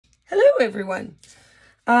Hello everyone.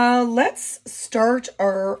 Let's start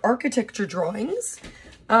our architecture drawings.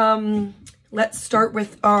 Let's start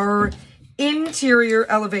with our interior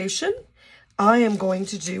elevation. I am going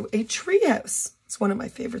to do a treehouse. It's one of my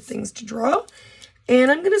favorite things to draw. And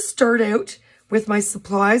I'm going to start out with my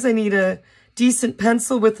supplies. I need a decent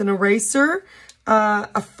pencil with an eraser,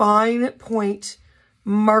 a fine point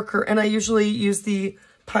marker, and I usually use the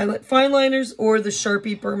Pilot fine liners or the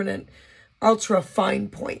Sharpie Permanent Ultra Fine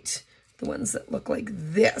Point, the ones that look like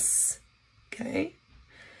this. Okay,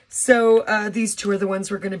 so these two are the ones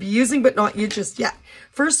we're going to be using, but not just yet.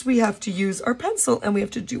 First, we have to use our pencil and we have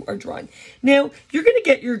to do our drawing. Now, you're going to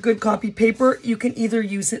get your good copy paper. You can either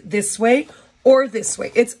use it this way or this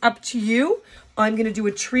way. It's up to you. I'm going to do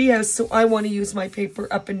a treehouse, so I want to use my paper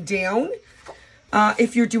up and down.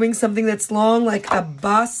 If you're doing something that's long, like a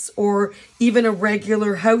bus or even a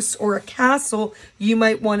regular house or a castle, you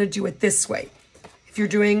might want to do it this way. If you're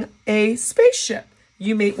doing a spaceship,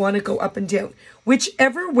 you may want to go up and down.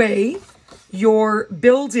 Whichever way your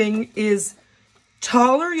building is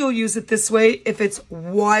taller, you'll use it this way. If it's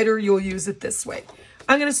wider, you'll use it this way.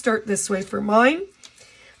 I'm going to start this way for mine.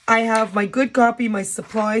 I have my good copy, my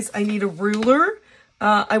supplies. I need a ruler.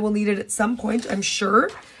 I will need it at some point, I'm sure.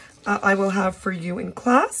 I will have for you in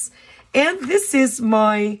class. And this is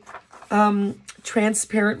my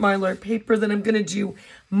transparent Mylar paper that I'm going to do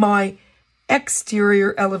my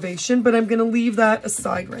exterior elevation, but I'm going to leave that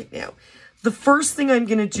aside right now. The first thing I'm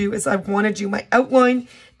going to do is I want to do my outline,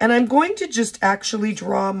 and I'm going to just actually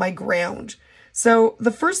draw my ground. So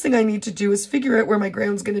the first thing I need to do is figure out where my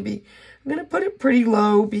ground's going to be. I'm going to put it pretty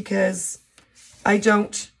low because I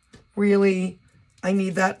need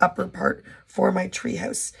that upper part for my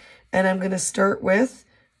treehouse. And I'm going to start with,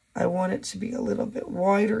 I want it to be a little bit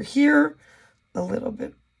wider here, a little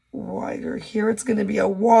bit wider here. It's going to be a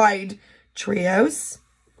wide treehouse.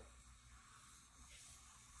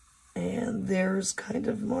 And there's kind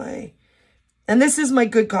of and this is my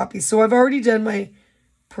good copy. So I've already done my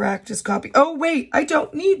practice copy. Oh, wait, I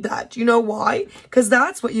don't need that. You know why? Because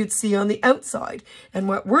that's what you'd see on the outside. And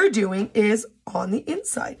what we're doing is on the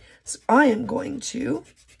inside. So I am going to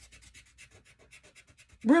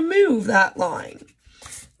remove that line.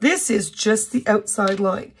 This is just the outside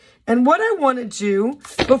line. And what I want to do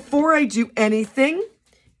before I do anything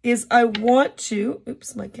is I want to,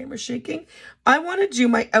 oops, my camera's shaking. I want to do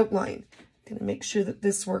my outline. I'm going to make sure that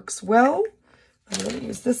this works well. I'm going to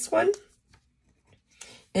use this one.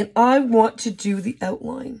 And I want to do the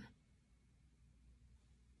outline.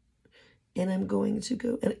 And I'm going to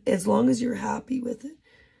go, and as long as you're happy with it.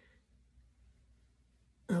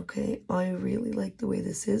 Okay, I really like the way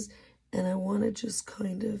this is, and I want to just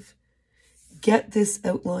kind of get this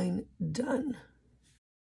outline done.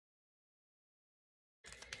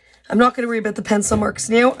 I'm not going to worry about the pencil marks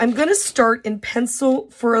now. I'm going to start in pencil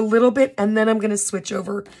for a little bit, and then I'm going to switch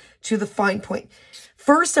over to the fine point.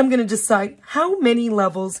 First, I'm going to decide how many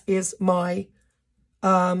levels is my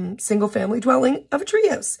single family dwelling of a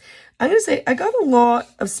treehouse. I'm going to say I got a lot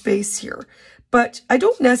of space here, but I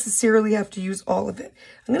don't necessarily have to use all of it.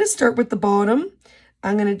 I'm going to start with the bottom.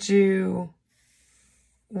 I'm going to do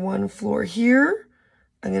one floor here.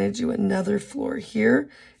 I'm going to do another floor here.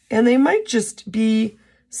 And they might just be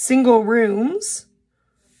single rooms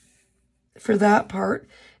for that part.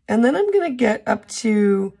 And then I'm going to get up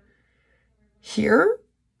to here.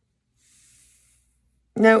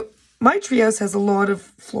 Now, my treehouse has a lot of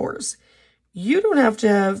floors. You don't have to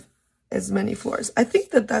have as many floors. I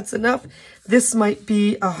think that that's enough. This might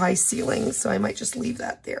be a high ceiling, so I might just leave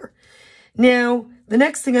that there. Now, the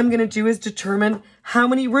next thing I'm going to do is determine how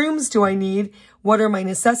many rooms do I need? What are my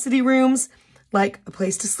necessity rooms? Like a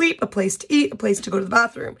place to sleep, a place to eat, a place to go to the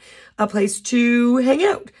bathroom, a place to hang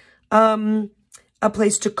out, a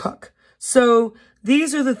place to cook. So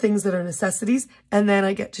these are the things that are necessities, and then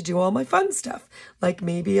I get to do all my fun stuff. Like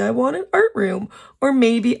maybe I want an art room, or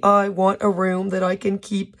maybe I want a room that I can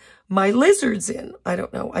keep my lizards in. I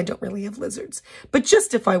don't know. I don't really have lizards. But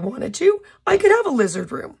just if I wanted to, I could have a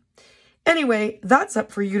lizard room. Anyway, that's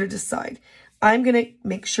up for you to decide. I'm going to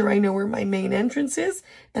make sure I know where my main entrance is,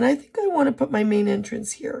 and I think I want to put my main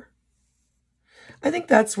entrance here. I think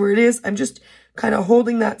that's where it is. I'm just kind of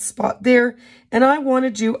holding that spot there, and I want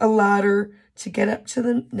to do a ladder to get up to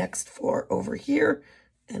the next floor over here,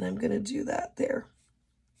 and I'm going to do that there.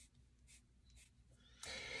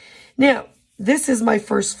 Now, this is my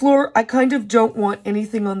first floor. I kind of don't want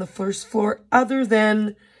anything on the first floor other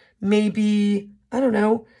than maybe, I don't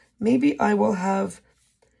know, maybe I will have,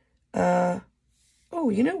 oh,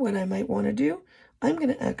 you know what I might want to do? I'm going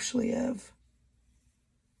to actually have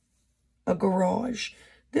a garage.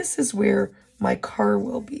 This is where my car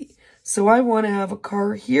will be. So I want to have a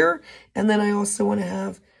car here, and then I also want to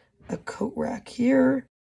have a coat rack here.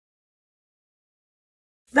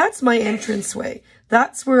 That's my entranceway.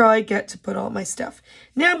 That's where I get to put all my stuff.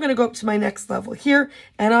 Now I'm going to go up to my next level here,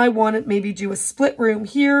 and I want to maybe do a split room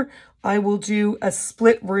here. I will do a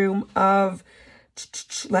split room of,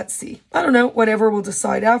 let's see, I don't know, whatever, we'll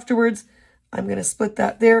decide afterwards. I'm going to split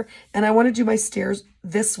that there, and I want to do my stairs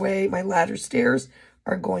this way. My ladder stairs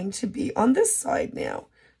are going to be on this side now.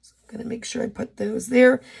 So I'm going to make sure I put those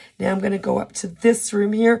there. Now I'm going to go up to this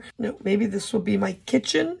room here. No, maybe this will be my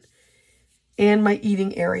kitchen and my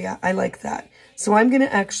eating area. I like that. So I'm going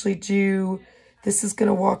to actually do, this is going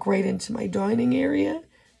to walk right into my dining area.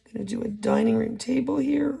 I'm going to do a dining room table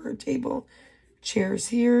here, or a table, chairs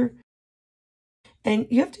here. And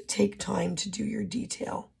you have to take time to do your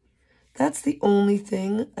detail. That's the only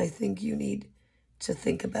thing I think you need to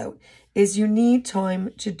think about, is you need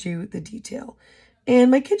time to do the detail.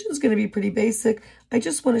 And my kitchen's going to be pretty basic. I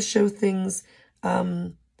just want to show things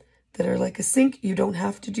that are like a sink. You don't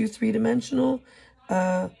have to do three-dimensional.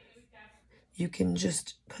 You can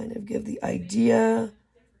just kind of give the idea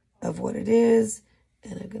of what it is.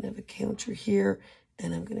 And I'm going to have a counter here,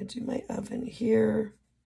 and I'm going to do my oven here.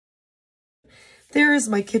 There's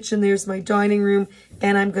my kitchen, there's my dining room,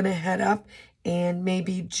 and I'm going to head up and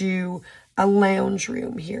maybe do a lounge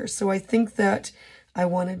room here. So I think that I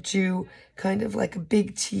want to do kind of like a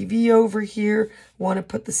big TV over here. Want to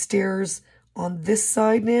put the stairs on this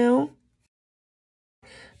side now.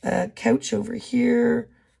 A couch over here.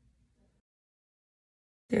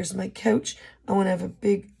 There's my couch. I want to have a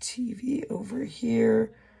big TV over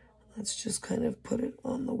here. Let's just kind of put it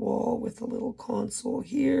on the wall with a little console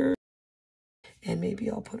here. And maybe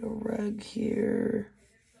I'll put a rug here.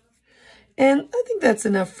 And I think that's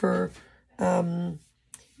enough for,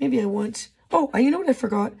 maybe I want, oh, you know what I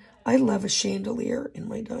forgot? I love a chandelier in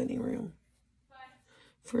my dining room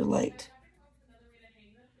for light.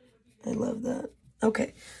 I love that.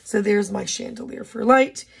 Okay, so there's my chandelier for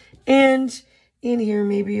light. And in here,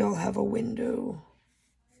 maybe I'll have a window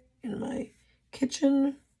in my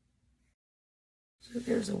kitchen. So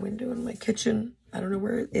there's a window in my kitchen. I don't know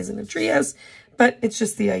where it is in a treehouse, but it's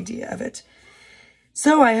just the idea of it.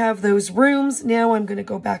 So I have those rooms. Now I'm going to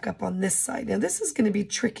go back up on this side. Now this is going to be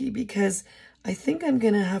tricky because I think I'm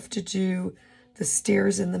going to have to do the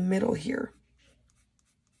stairs in the middle here.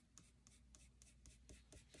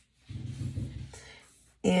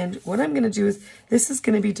 And what I'm going to do is, this is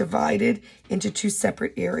going to be divided into two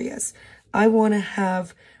separate areas. I want to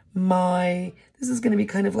have my, this is going to be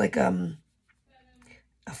kind of like a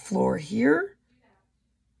floor here.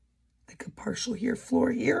 Like a partial here,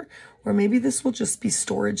 floor here, or maybe this will just be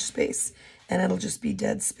storage space and it'll just be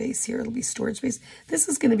dead space here. It'll be storage space. This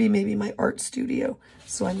is going to be maybe my art studio.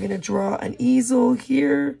 So I'm going to draw an easel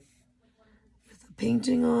here with a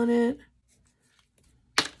painting on it.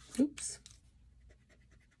 Oops.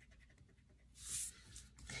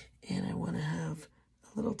 And I want to have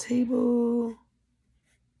a little table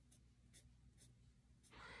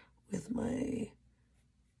with my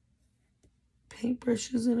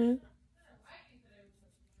paintbrushes in it.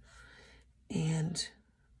 And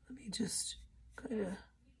let me just kind of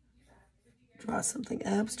draw something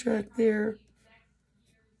abstract there.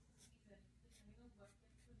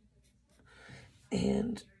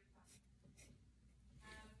 And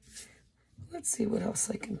let's see what else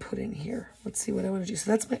I can put in here. Let's see what I want to do.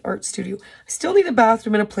 So that's my art studio. I still need a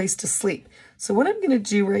bathroom and a place to sleep. So what I'm going to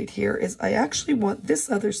do right here is I actually want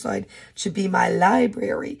this other side to be my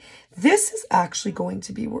library. This is actually going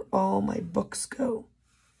to be where all my books go.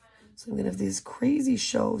 So I'm going to have these crazy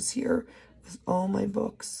shelves here with all my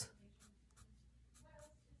books.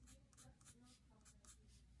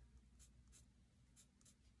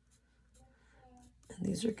 And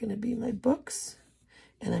these are going to be my books.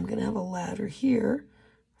 And I'm going to have a ladder here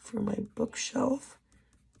for my bookshelf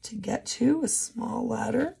to get to, a small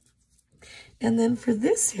ladder. And then for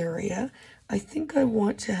this area, I think I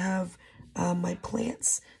want to have my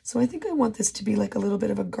plants. So I think I want this to be like a little bit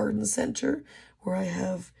of a garden center where I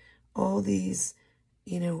have all these,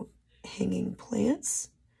 you know, hanging plants.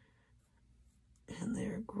 And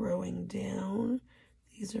they're growing down.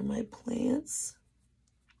 These are my plants.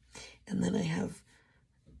 And then I have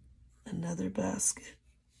another basket.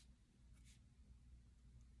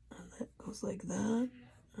 And that goes like that.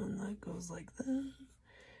 And that goes like that.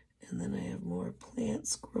 And then I have more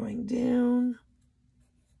plants growing down.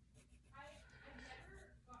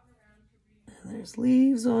 And there's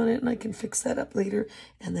leaves on it, and I can fix that up later.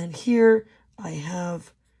 And then here I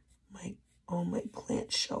have all my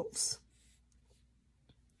plant shelves.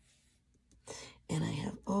 And I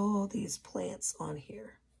have all these plants on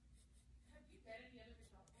here.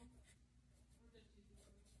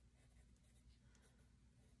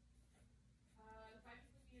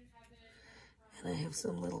 And I have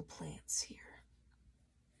some little plants here.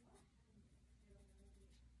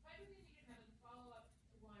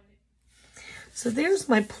 So there's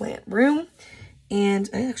my plant room. And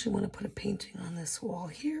I actually want to put a painting on this wall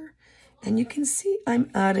here. And you can see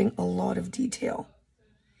I'm adding a lot of detail.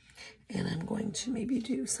 And I'm going to maybe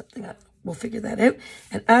do something up. We'll figure that out.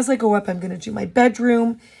 And as I go up, I'm going to do my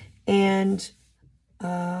bedroom. And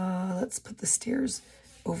let's put the stairs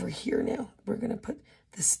over here now. We're going to put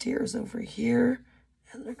the stairs over here.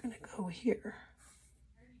 And they're going to go here.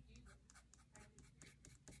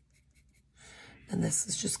 And this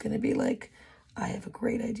is just going to be like, I have a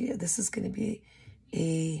great idea. This is going to be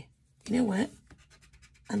you know what?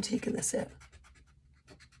 I'm taking this out.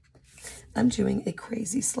 I'm doing a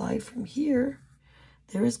crazy slide from here.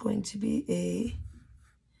 There is going to be a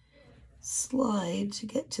slide to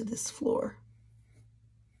get to this floor.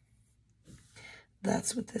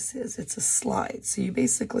 That's what this is. It's a slide. So you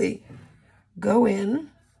basically go in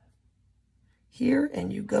here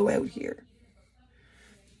and you go out here.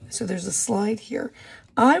 So there's a slide here.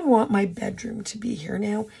 I want my bedroom to be here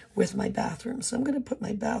now with my bathroom. So I'm going to put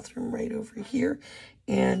my bathroom right over here.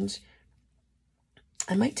 And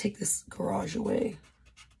I might take this garage away.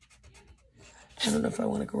 I don't know if I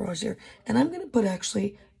want a garage there. And I'm going to put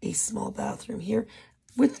actually a small bathroom here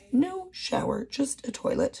with no shower, just a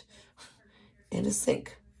toilet and a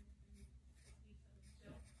sink.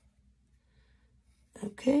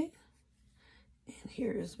 Okay. And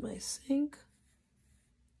here is my sink.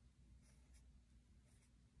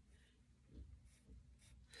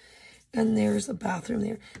 And there's a bathroom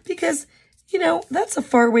there. Because, you know, that's a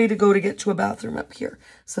far way to go to get to a bathroom up here.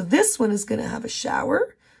 So this one is going to have a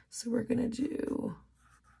shower. So we're going to do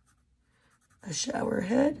a shower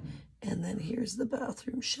head. And then here's the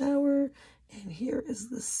bathroom shower. And here is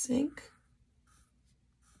the sink.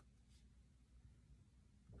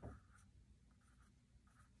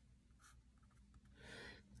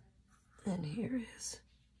 And here is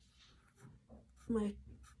my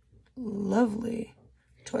lovely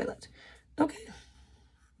toilet. Okay.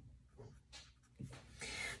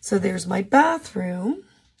 So there's my bathroom.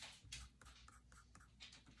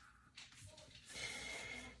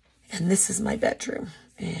 And this is my bedroom.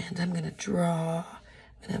 And I'm going to draw.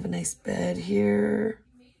 I'm going to have a nice bed here.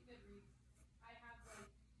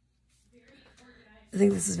 I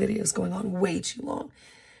think this video is going on way too long.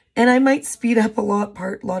 And I might speed up a lot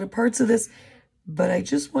of parts of this, but I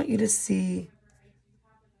just want you to see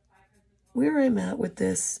where I'm at with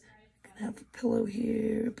this. I'm gonna have a pillow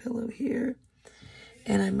here,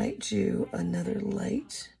 and I might do another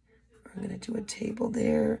light. I'm gonna do a table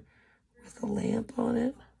there with a lamp on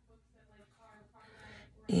it.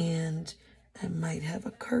 And I might have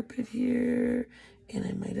a carpet here, and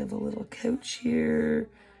I might have a little couch here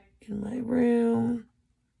in my room.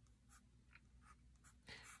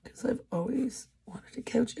 Because I've always wanted a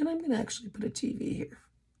couch, and I'm going to actually put a TV here.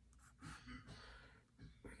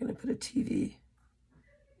 We're going to put a TV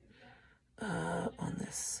on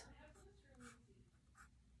this.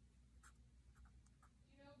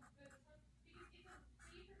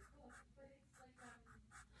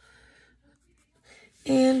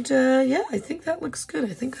 And yeah, I think that looks good.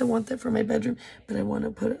 I think I want that for my bedroom, but I want to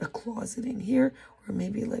put a closet in here, or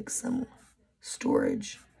maybe like some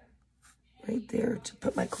storage right there to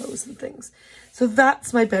put my clothes and things. So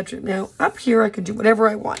that's my bedroom. Now up here, I can do whatever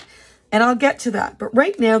I want, and I'll get to that. But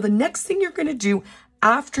right now, the next thing you're going to do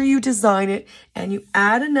after you design it and you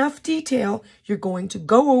add enough detail, you're going to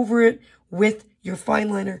go over it with your fine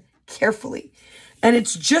liner carefully. And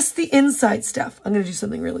it's just the inside stuff. I'm going to do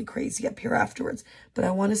something really crazy up here afterwards, but I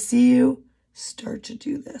want to see you start to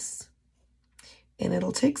do this. And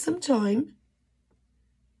it'll take some time,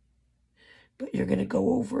 but you're going to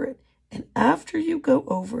go over it. And after you go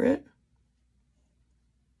over it,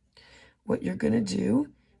 what you're going to do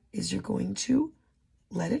is you're going to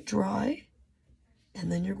let it dry,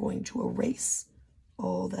 and then you're going to erase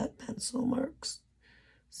all that pencil marks.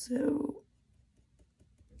 So,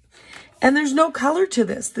 and there's no color to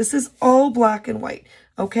this. This is all black and white,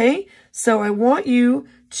 okay? So I want you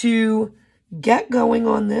to get going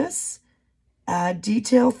on this, add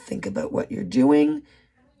detail, think about what you're doing.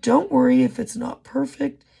 Don't worry if it's not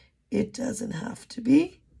perfect. It doesn't have to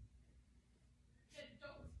be.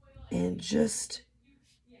 And just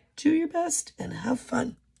do your best and have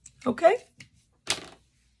fun. Okay?